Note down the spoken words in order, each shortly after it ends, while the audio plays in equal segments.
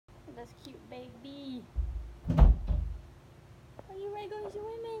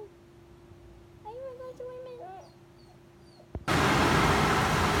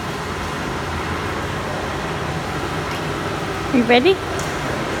You ready?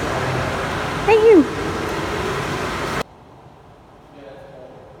 Hey, you.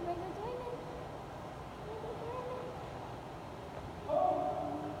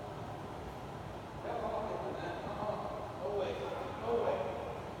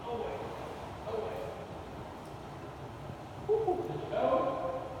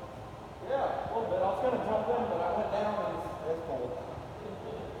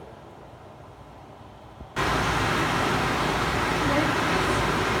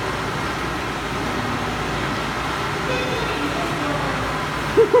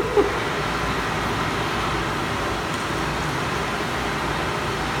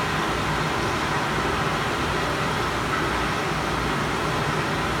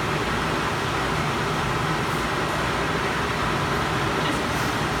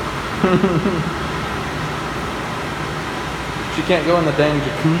 She can't go in the dang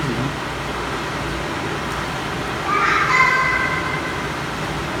jacuzzi.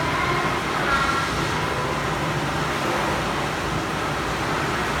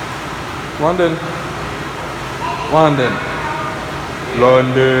 London. London.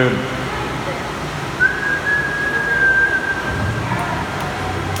 London.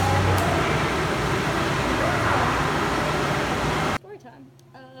 Story time.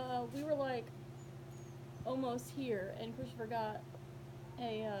 We were like almost here, and Christopher got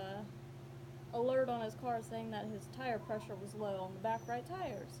a alert on his car saying that his tire pressure was low on the back right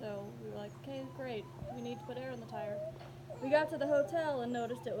tire. So we were like, okay, great. We need to put air in the tire. We got to the hotel and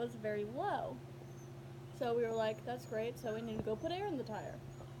noticed it was very low. So we were like, that's great, so we need to go put air in the tire.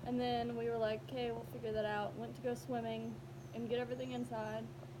 And then we were like, okay, we'll figure that out. Went to go swimming and get everything inside.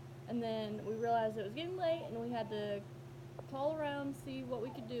 And then we realized it was getting late and we had to call around, see what we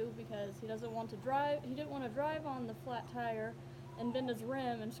could do, because he didn't want to drive on the flat tire and bend his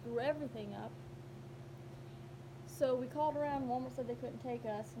rim and screw everything up. So we called around, Walmart said they couldn't take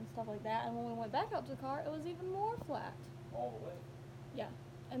us and stuff like that, and when we went back out to the car, it was even more flat. All the way. Yeah.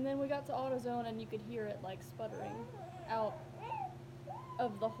 And then we got to AutoZone and you could hear it like sputtering out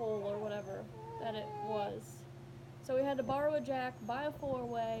of the hole or whatever that it was. So we had to borrow a jack, buy a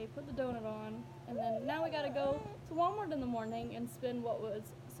 4-way, put the donut on, and then now we gotta go to Walmart in the morning and spend what was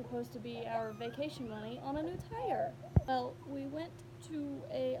supposed to be our vacation money on a new tire. Well, we went to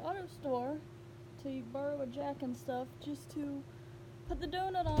a auto store to borrow a jack and stuff just to put the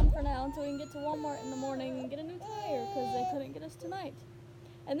donut on for now until we can get to Walmart in the morning and get a new tire because they couldn't get us tonight.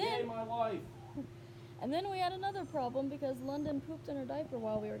 And then, my life. and then we had another problem because Londyn pooped in her diaper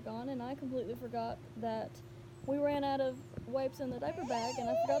while we were gone, and I completely forgot that we ran out of wipes in the diaper bag, and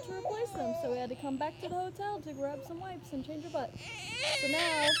I forgot to replace them, so we had to come back to the hotel to grab some wipes and change her butt. So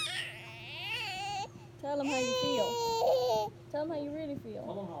now, tell them how you feel. Tell them how you really feel.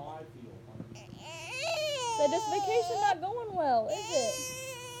 Tell them how I feel. Say, this vacation not going well, is it?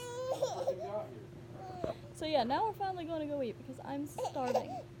 So yeah, now we're finally going to go eat because I'm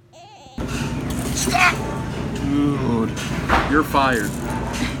starving. Stop! Dude, you're fired.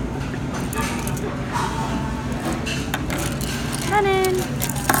 Londyn,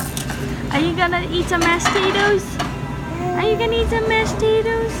 are you gonna eat some mashed potatoes? Are you gonna eat some mashed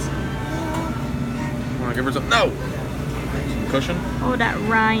potatoes? Wanna give her some? No! Some cushion? Oh, that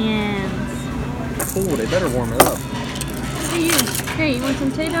Ryan's. Oh, they better warm it up. Hey, you. Hey, you want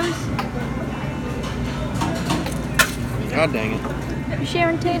some potatoes? God dang it. You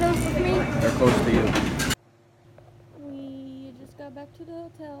sharing potatoes with me? They're close to you. We just got back to the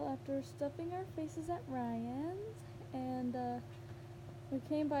hotel after stuffing our faces at Ryan's, and we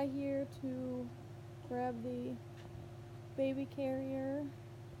came by here to grab the baby carrier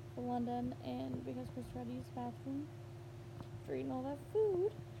for Londyn, and because Chris tried to use the bathroom after eating all that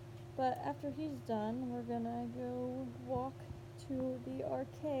food. But after he's done, we're gonna go walk to the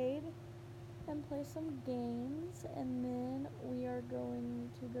arcade and play some games, and then we are going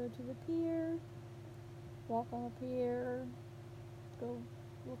to go to the pier, walk on the pier, go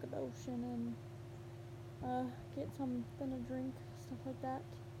look at the ocean, and get something to drink, stuff like that.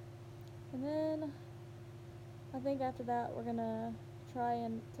 And then I think after that we're gonna try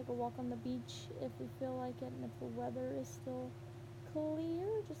and take a walk on the beach if we feel like it, and if the weather is still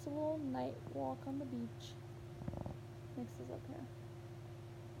clear, just a little night walk on the beach. Nix is up here.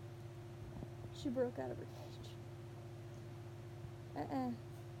 She broke out of her cage.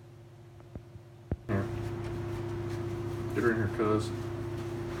 Here. Get her in here, cuz.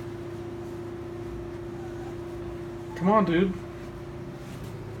 Come on, dude.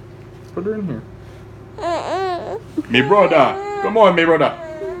 Put her in here. Me brother. Come on, me brother.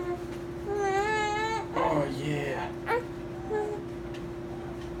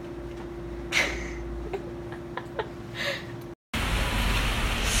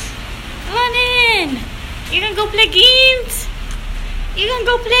 You gonna go play games? You gonna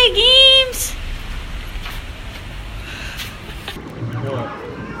go play games? What?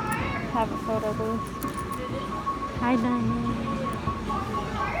 Have a photo booth. Hi, Diane.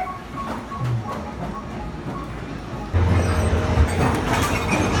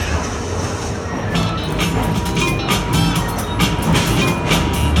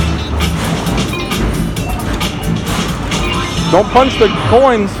 Don't punch the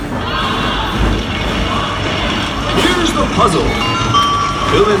coins. Here's the puzzle.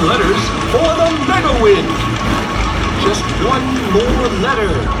 Fill in letters for the mega win. Just one more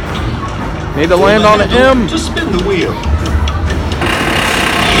letter. Need to land on an M. To spin the wheel.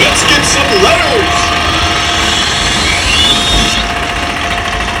 Let's get some letters.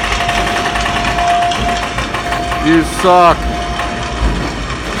 You suck.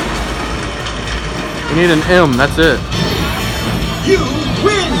 You need an M, that's it. You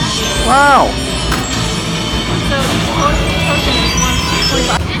win. Wow. So each token is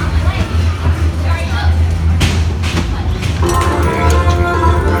 $1.25.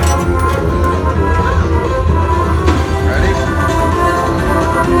 Ready?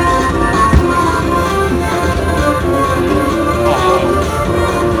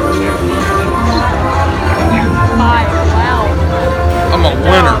 Wow. I'm a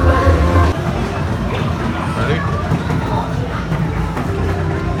winner. Ready?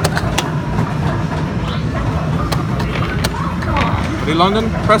 Ready, London?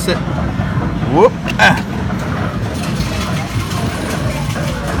 Press it. Whoop. Ah.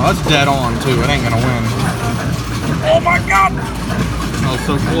 Oh, that's dead on, too. It ain't gonna win. Oh my god! Oh,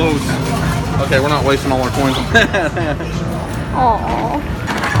 so close. Okay, we're not wasting all our coins on that. Aww.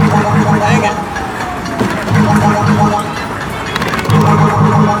 Dang it.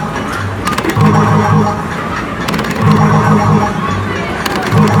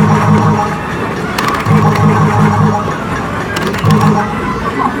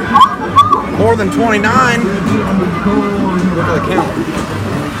 More than 29. Look for the count.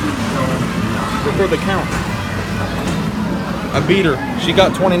 Look for the count. I beat her. She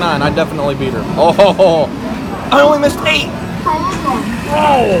got 29. I definitely beat her. Oh, I only missed 8.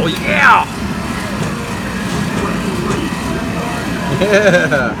 Oh, yeah.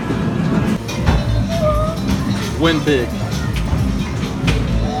 Yeah. Win big.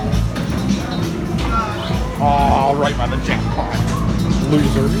 Oh, right by the jackpot.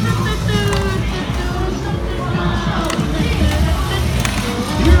 Loser.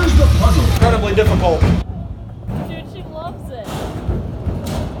 Here's the puzzle. Incredibly difficult. Dude, she loves it.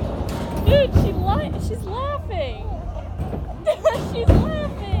 Dude, she's laughing. She's laughing. Dude. She's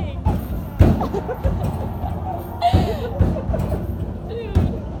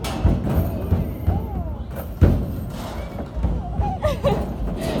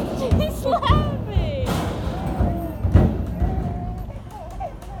laughing.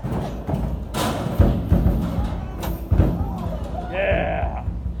 Yeah.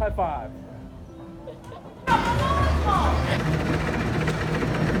 High five.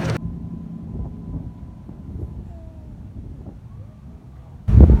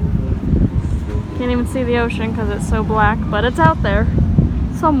 Can't even see the ocean because it's so black, but it's out there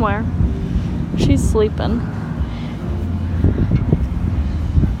somewhere. She's sleeping.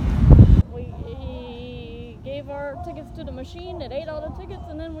 We gave our tickets to the machine, it ate all the tickets,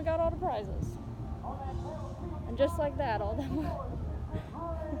 and then we got all the prizes. And just like that, all them.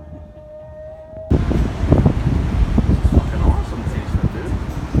 Fucking awesome tasting, dude.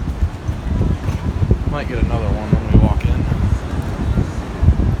 Might get another one when we walk in.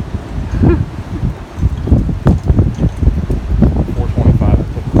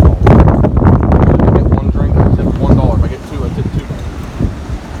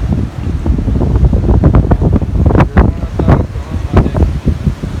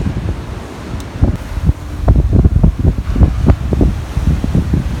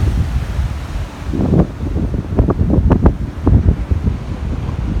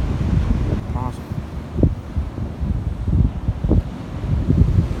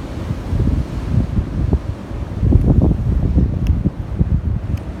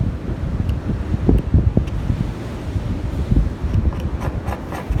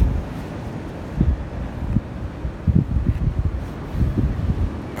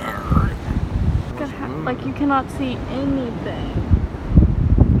 Like you cannot see anything.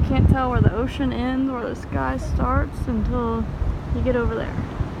 You can't tell where the ocean ends or the sky starts until you get over there.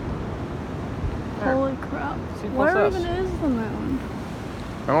 There. Holy crap. C++. Where even is the moon?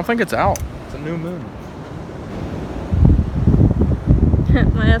 I don't think it's out. It's a new moon.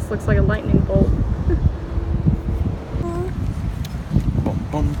 My ass looks like a lightning bolt. Bum,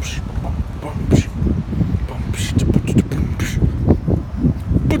 bum, psh, bum, bum, psh. She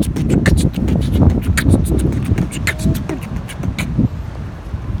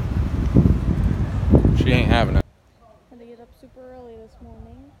ain't having it. Had to get up super early this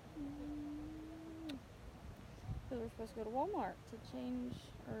morning. Because we're supposed to go to Walmart to change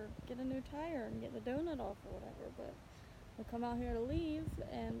or get a new tire and get the donut off or whatever. But we come out here to leave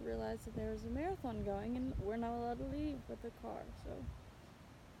and realize that there's a marathon going and we're not allowed to leave with the car. So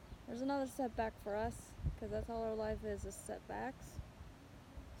there's another setback for us because that's all our life is setbacks.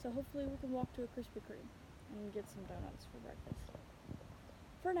 So hopefully we can walk to a Krispy Kreme and get some donuts for breakfast.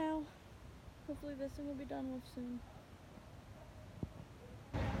 For now. Hopefully this thing will be done with soon.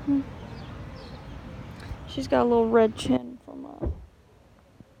 She's got a little red chin from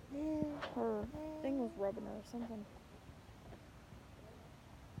her thing was rubbing her or something.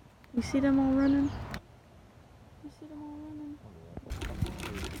 You see them all running? You see them all running?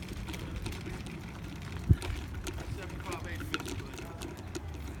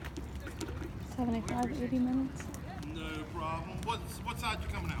 75, 80 minutes. No problem. What side you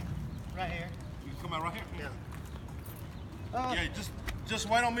coming out? Right here. You come out right here? Yeah. Yeah, just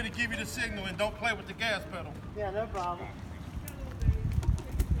wait on me to give you the signal and don't play with the gas pedal. Yeah, no problem.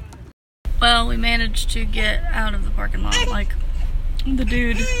 Well, we managed to get out of the parking lot. Like, the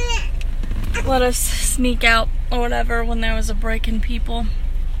dude let us sneak out or whatever when there was a break in people.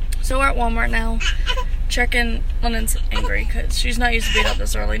 So we're at Walmart now, checking. Londyn's angry because she's not used to being up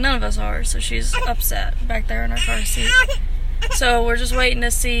this early. None of us are, so she's upset back there in her car seat. So we're just waiting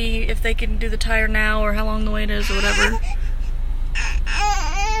to see if they can do the tire now or how long the wait is or whatever.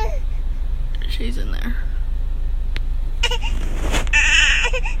 She's in there.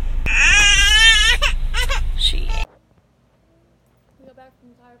 We got back from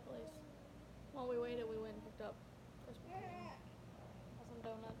the tire place. While we waited, we went and picked up some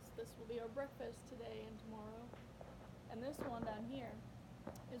donuts. This will be our breakfast today and tomorrow. And this one down here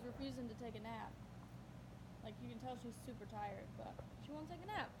is refusing to take a nap. Like, you can tell she's super tired, but she won't take a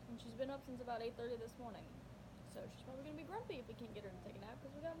nap. And she's been up since about 8:30 this morning. So she's probably going to be grumpy if we can't get her to take a nap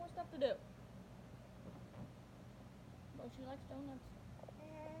because we got more stuff to do. But she likes donuts.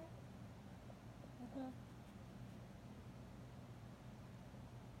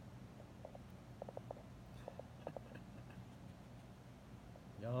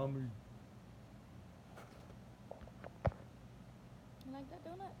 Yummy. You like that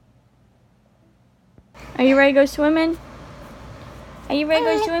donut? Are you ready to go swimming? Are you ready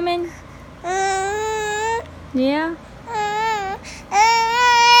to go swimming? Yeah?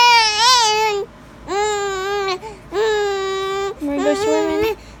 Ready to go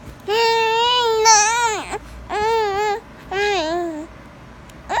swimming?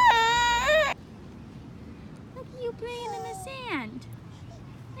 Look at you playing in the sand.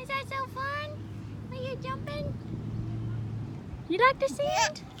 Is that so fun? Are you jumping? You like the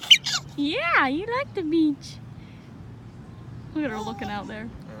sand? Yeah, you like the beach. Look at her looking out there.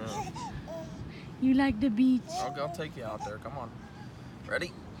 You like the beach? I'll take you out there. Come on.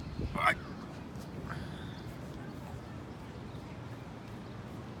 Ready? All right.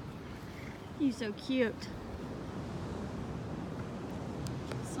 You so cute.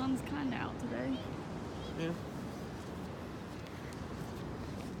 The sun's kinda out today. Yeah.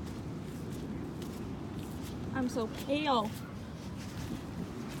 I'm so pale.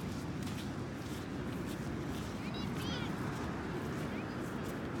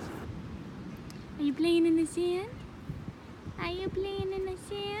 Are you playing in the sand? Are you playing in the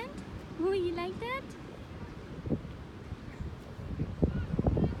sand? Oh, you like that?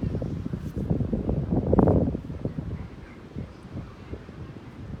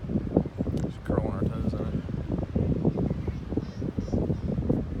 She's curling her toes in it.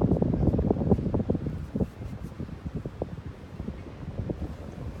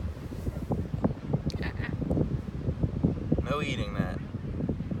 No eating that.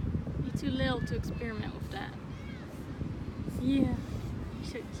 You're too little to experiment with that. Yeah, you're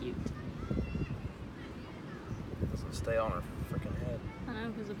so cute. Doesn't stay on her freaking head. I know,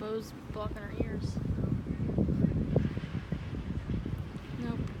 because the bow's blocking her ears.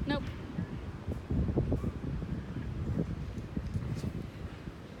 Nope, nope.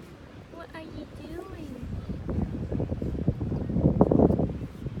 What are you doing?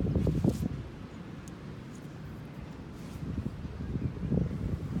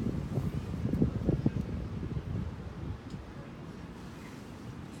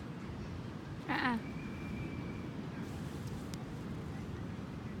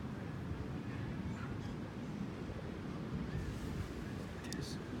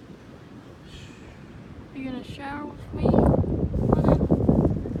 Are you gonna shower with me? Londyn?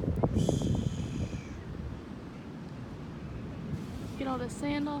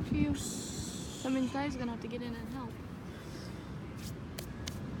 sand off you. That means Daddy's gonna have to get in and help.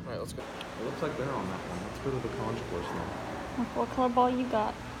 Alright, let's go. It looks like they're on that one. Let's go to the conch course now. What color ball you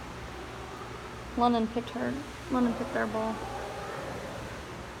got? Londyn picked our ball.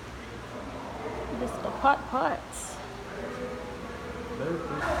 Just the putts.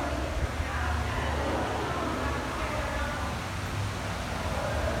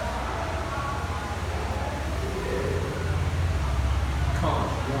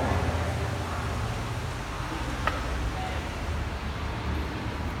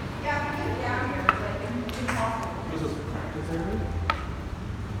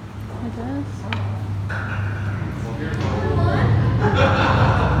 I guess.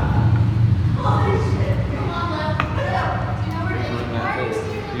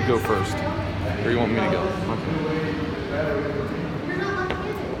 You go first. Or you want me to go?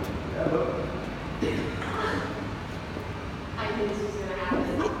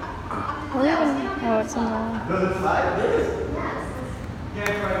 Oh, it's in the...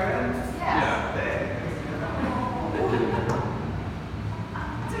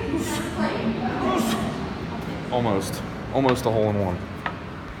 Almost a hole in one.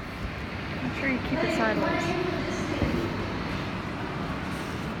 Make sure you keep it sideways.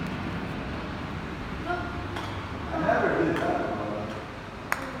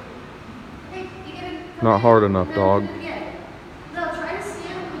 Not hard enough, dog. No, try to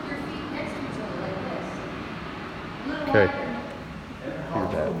stand with your feet next to each other like this. Little Okay. wider. Your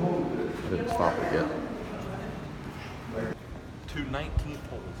dad. I didn't stop it yet. 2 19th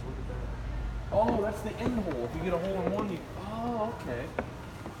holes. Look at that. Oh, that's the end hole. If you get a hole in one, you. Oh, okay.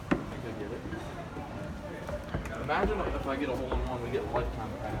 I think I get it. Imagine if I get a hole in one, we get a lifetime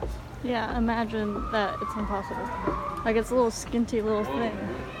pass. Yeah, imagine that. It's impossible. Like, it's a little skinty little thing.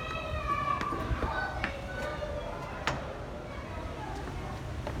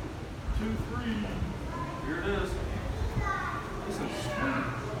 2, 3. Here it is. This is sweet.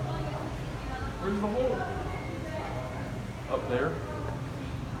 Where's the hole? Up there.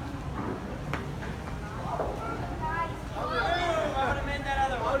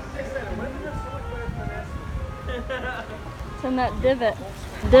 It's in that divot.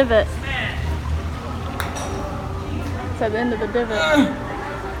 Divot. It's at the end of the divot.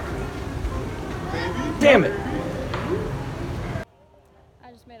 Damn it!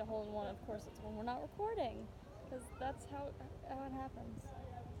 I just made a hole in one. Of course, it's when we're not recording, because that's how it happens.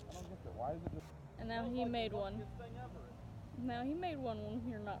 And now he made one. Now he made one when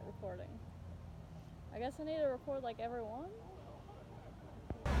you're not recording. I guess I need to record like every one.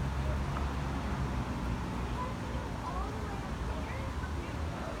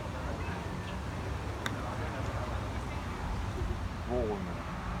 Rolling it.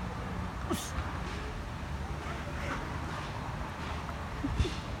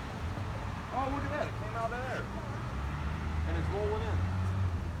 Oh, look at that. It came out of there. And it's rolling in.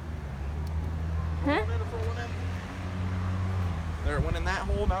 Huh? Rolling in, it's rolling in. There, it went in that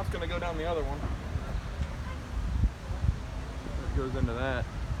hole. Now it's going to go down the other one. It goes into that.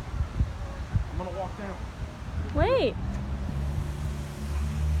 I'm going to walk down. Wait.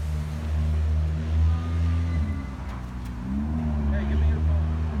 Hey, give me your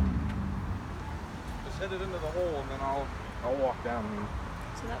phone. Just hit it into the hole and then I'll walk down.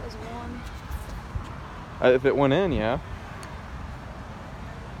 So that was one. If it went in, yeah.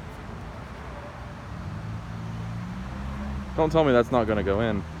 Don't tell me that's not going to go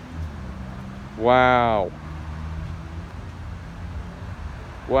in. Wow.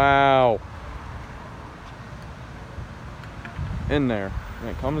 Wow. In there. And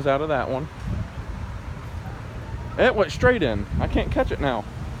it comes out of that one. It went straight in. I can't catch it now.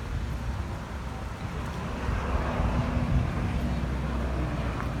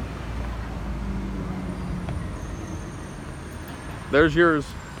 There's yours.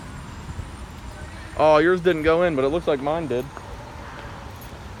 Oh, yours didn't go in, but it looks like mine did.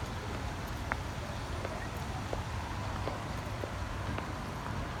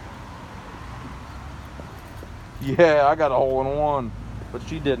 Yeah, I got a hole in one, but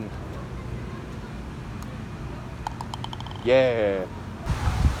she didn't. Yeah.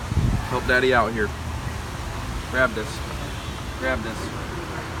 Help Daddy out here. Grab this. Grab this.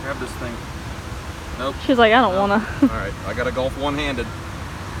 Grab this thing. Nope. She's like, I don't wanna. Alright, I gotta golf one-handed.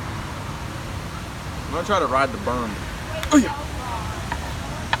 I'm gonna try to ride the berm.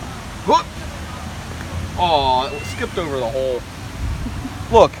 Oh, it skipped over the hole.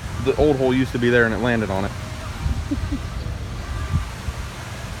 Look, the old hole used to be there and it landed on it.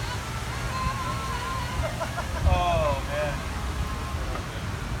 Oh, man.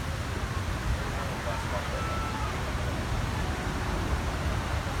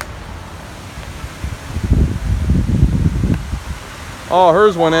 Oh,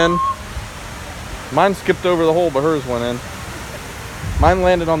 hers went in. Mine skipped over the hole, but hers went in. Mine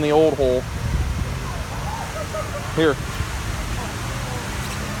landed on the old hole. Here.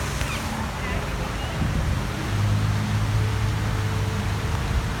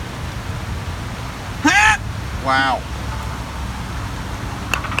 Wow.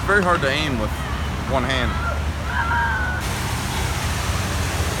 It's very hard to aim with one hand.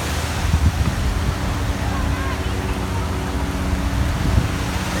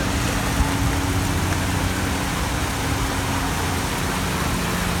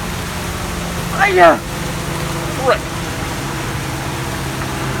 Hiya! Frick.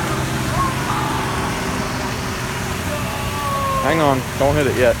 Hang on, don't hit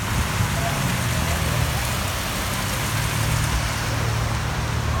it yet.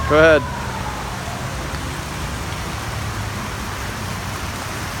 Go ahead.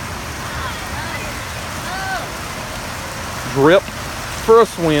 Grip for a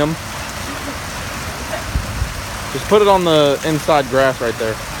swim. Just put it on the inside grass right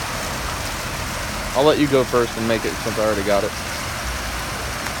there. I'll let you go first and make it since I already got it.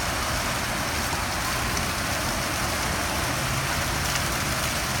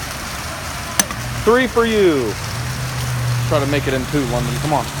 Three for you. Try to make it in two, London.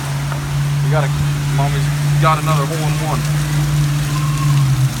 Come on. You gotta, mommy's got another hole in one.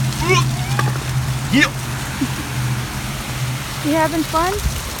 Yep. You having fun?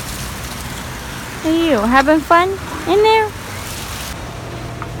 Hey, you having fun in there?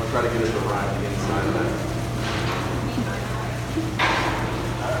 I'll try to get it to ride the inside of that.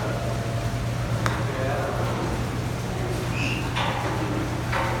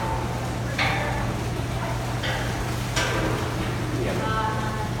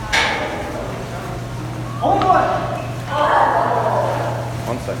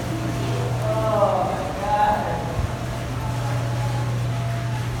 One second.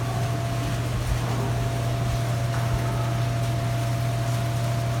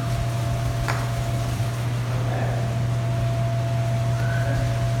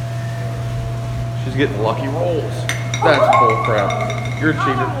 She's getting lucky rolls. That's bull crap. You're a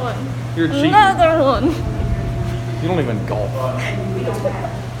cheater. You're a cheater. Another one. You don't even golf.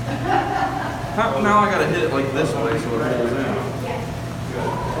 Now I gotta hit it like this way so it rolls in.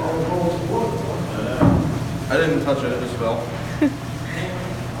 I didn't touch it, it just fell.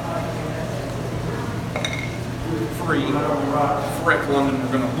 Free. Frick, London,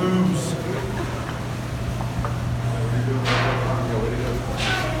 we're gonna lose.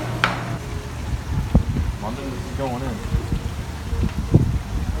 London is going in.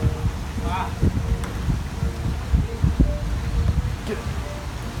 Get it.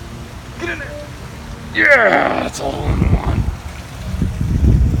 Get in there. Yeah, it's all in one.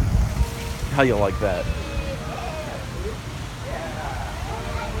 How you like that?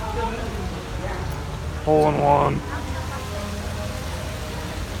 Hole in one.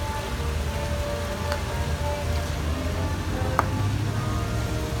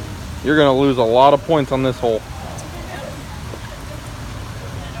 You're gonna lose a lot of points on this hole.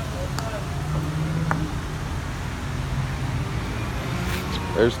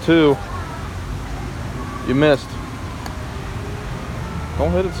 There's two. You missed.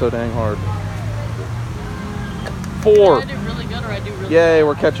 Don't hit it so dang hard. Four. I do really good or I do really Yay,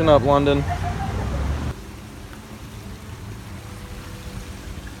 we're catching up, London.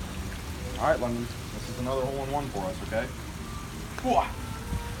 All right, London. This is another hole-in-one for us, okay?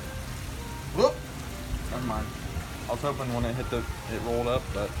 Whoop. Never mind. I was hoping when it hit it rolled up,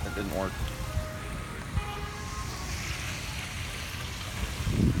 but it didn't work.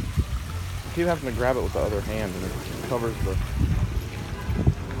 I keep having to grab it with the other hand, and it covers the.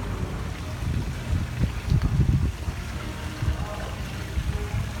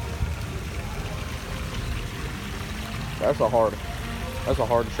 That's a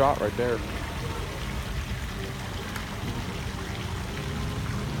hard shot right there.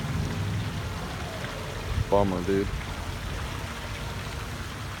 Bummer, dude.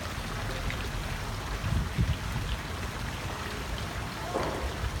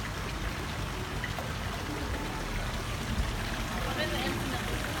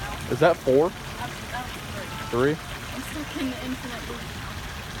 Is that four? Three? I'm stuck in the infinite loop.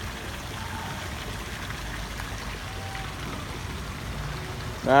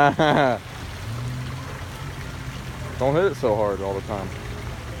 Don't hit it so hard all the time.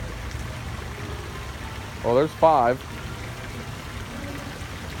 Well, there's five.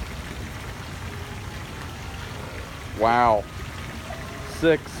 Wow.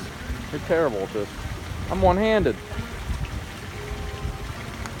 Six. You're terrible at this. I'm one-handed.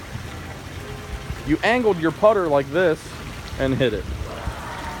 You angled your putter like this and hit it.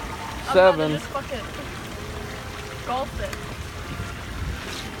 7. Just fucking golf it.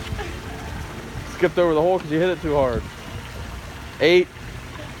 Skipped over the hole because you hit it too hard. 8.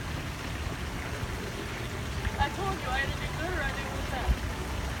 I told you I had to do good or I didn't want that.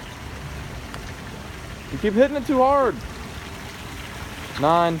 You keep hitting it too hard.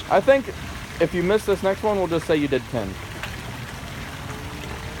 9. I think if you miss this next one, we'll just say you did 10.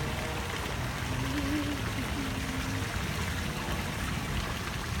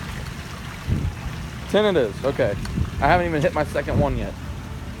 Ten it is. Okay. I haven't even hit my second one yet.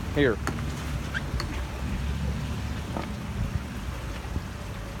 Here.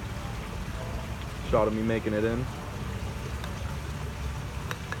 Shot of me making it in.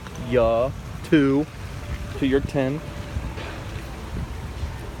 Yeah. 2 to your 10.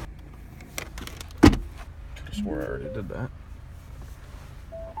 I swear I already did that.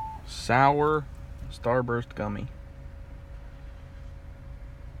 Sour Starburst gummy.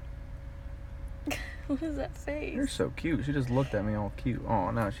 What is that face? You're so cute. She just looked at me all cute.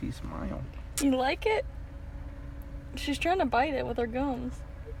 Oh, now she smiled. You like it? She's trying to bite it with her gums.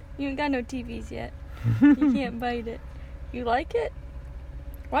 You ain't got no TVs yet. You can't bite it. You like it?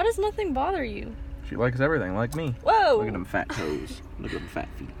 Why does nothing bother you? She likes everything, like me. Whoa! Look at them fat toes. Look at them fat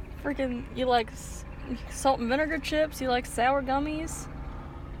feet. Freaking, you like salt and vinegar chips? You like sour gummies?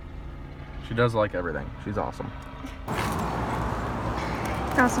 She does like everything. She's awesome.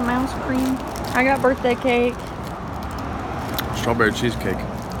 Got some ice cream. I got birthday cake. Strawberry cheesecake.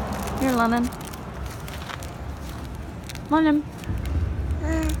 Here, Londyn. Londyn.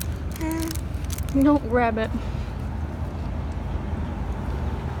 You don't grab it.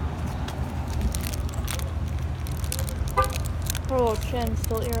 Her little chin's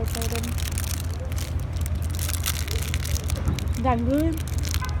still irritated. Is that good?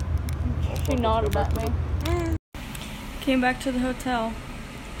 She nodded at me. Came back to the hotel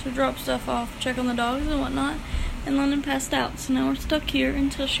to drop stuff off, check on the dogs and whatnot, and Londyn passed out. So now we're stuck here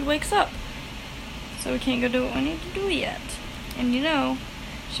until she wakes up. So we can't go do what we need to do yet. And you know,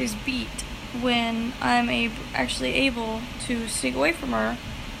 she's beat when I'm actually able to sneak away from her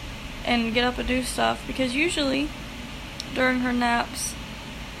and get up and do stuff, because usually during her naps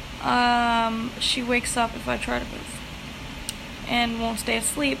she wakes up if I try to move and won't stay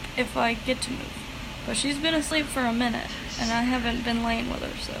asleep if I get to move. But she's been asleep for a minute and I haven't been laying with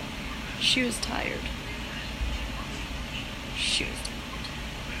her, so she was tired. She's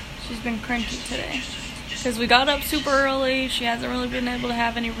been cranky today because we got up super early. She hasn't really been able to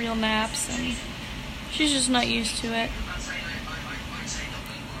have any real naps and she's just not used to it.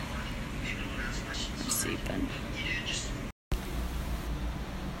 I'm sleeping.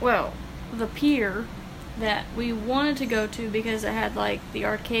 Well, the pier that we wanted to go to because it had like the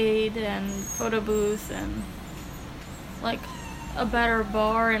arcade and photo booth and like a better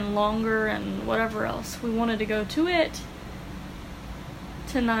bar and longer and whatever else. We wanted to go to it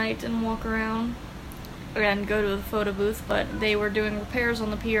tonight and walk around and go to the photo booth, but they were doing repairs on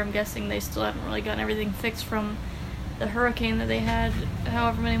the pier. I'm guessing they still haven't really gotten everything fixed from the hurricane that they had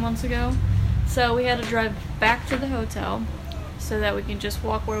however many months ago. So we had to drive back to the hotel so that we can just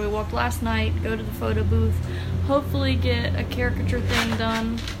walk where we walked last night, go to the photo booth, hopefully get a caricature thing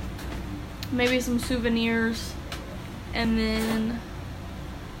done, maybe some souvenirs, and then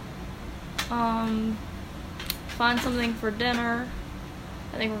find something for dinner.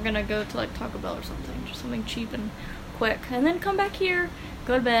 I think we're gonna go to like Taco Bell or something, just something cheap and quick, and then come back here,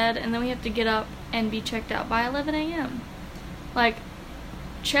 go to bed, and then we have to get up and be checked out by 11 a.m. Like,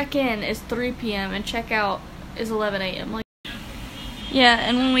 check-in is 3 p.m. and check-out is 11 a.m. Like, yeah,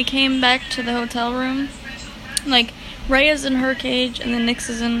 and when we came back to the hotel room, like, Raya's in her cage, and then Nyx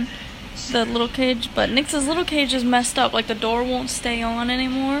is in the little cage, but Nyx's little cage is messed up. Like, the door won't stay on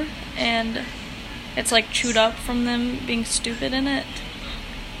anymore, and it's, like, chewed up from them being stupid in it.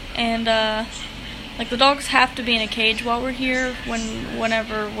 And, like, the dogs have to be in a cage while we're here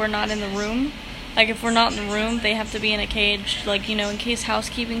whenever we're not in the room. Like, if we're not in the room, they have to be in a cage, like, you know, in case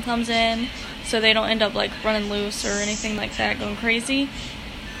housekeeping comes in, so they don't end up, like, running loose or anything like that, going crazy.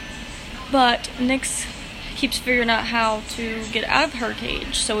 But Nyx keeps figuring out how to get out of her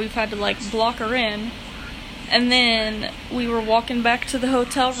cage, so we've had to, like, block her in. And then we were walking back to the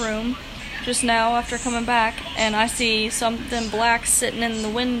hotel room just now after coming back, and I see something black sitting in the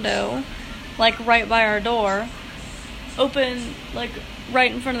window, like, right by our door, open, like,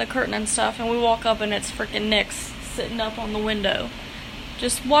 right in front of the curtain and stuff, and we walk up and it's freaking Nyx sitting up on the window,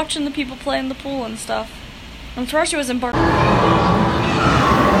 just watching the people play in the pool and stuff. I'm sure she was in Bar.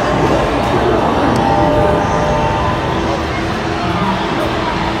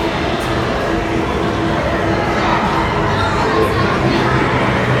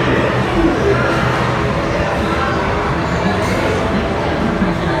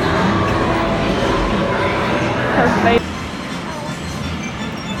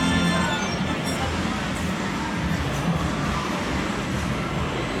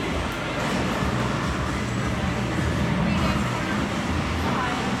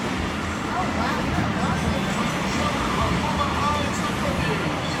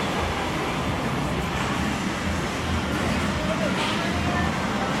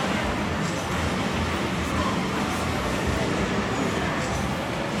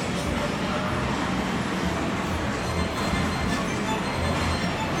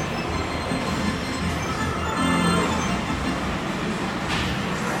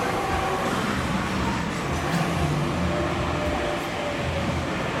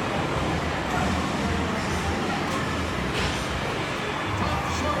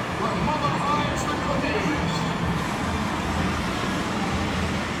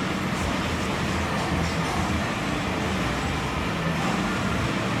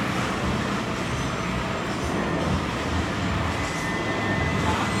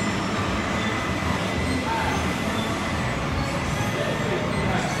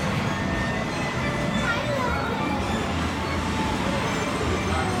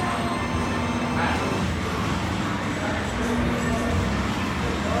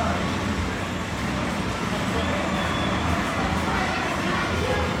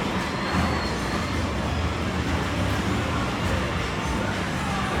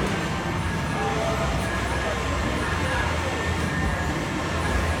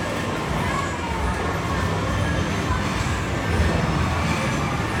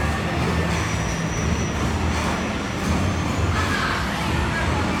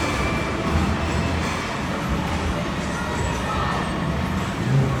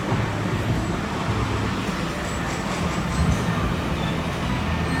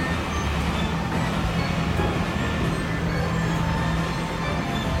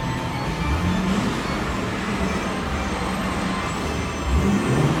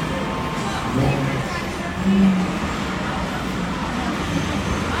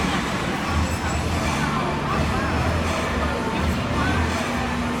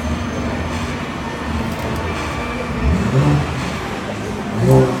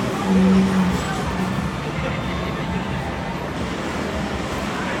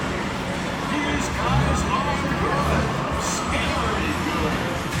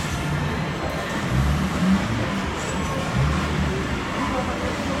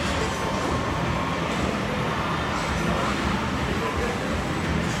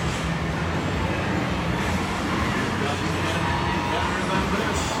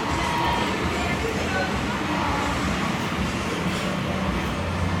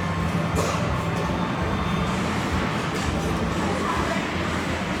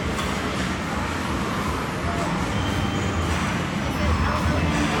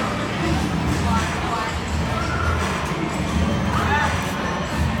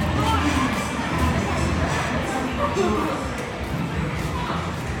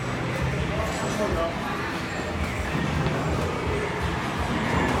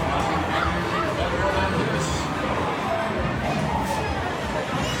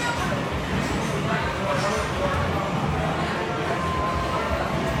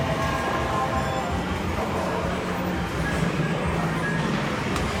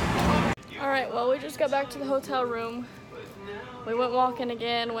 Alright, well, we just got back to the hotel room. We went walking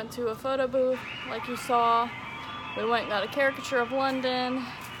again, went to a photo booth like you saw. We went and got a caricature of London,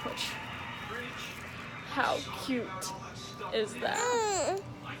 which, how cute is that?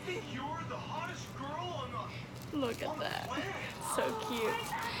 Look at that, so cute.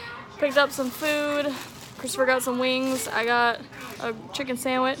 Picked up some food. Christopher got some wings. I got a chicken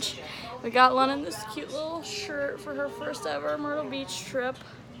sandwich. We got Londyn this cute little shirt for her first ever Myrtle Beach trip.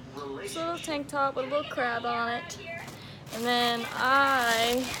 This little tank top with a little crab on it. And then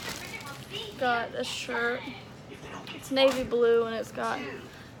I got a shirt. It's navy blue and it's got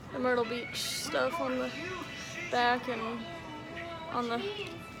the Myrtle Beach stuff on the back and on the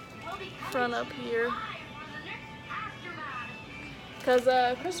front up here. Because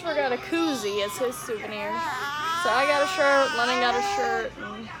Christopher got a koozie as his souvenir. So I got a shirt, Londyn got a shirt,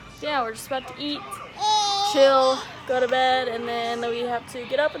 and yeah, we're just about to eat, chill, go to bed, and then we have to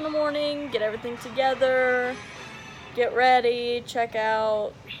get up in the morning, get everything together, get ready, check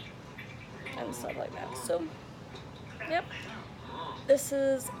out, and stuff like that. So, yep. This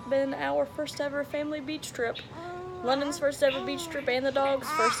has been our first ever family beach trip. Londyn's first ever beach trip and the dog's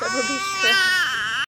first ever beach trip.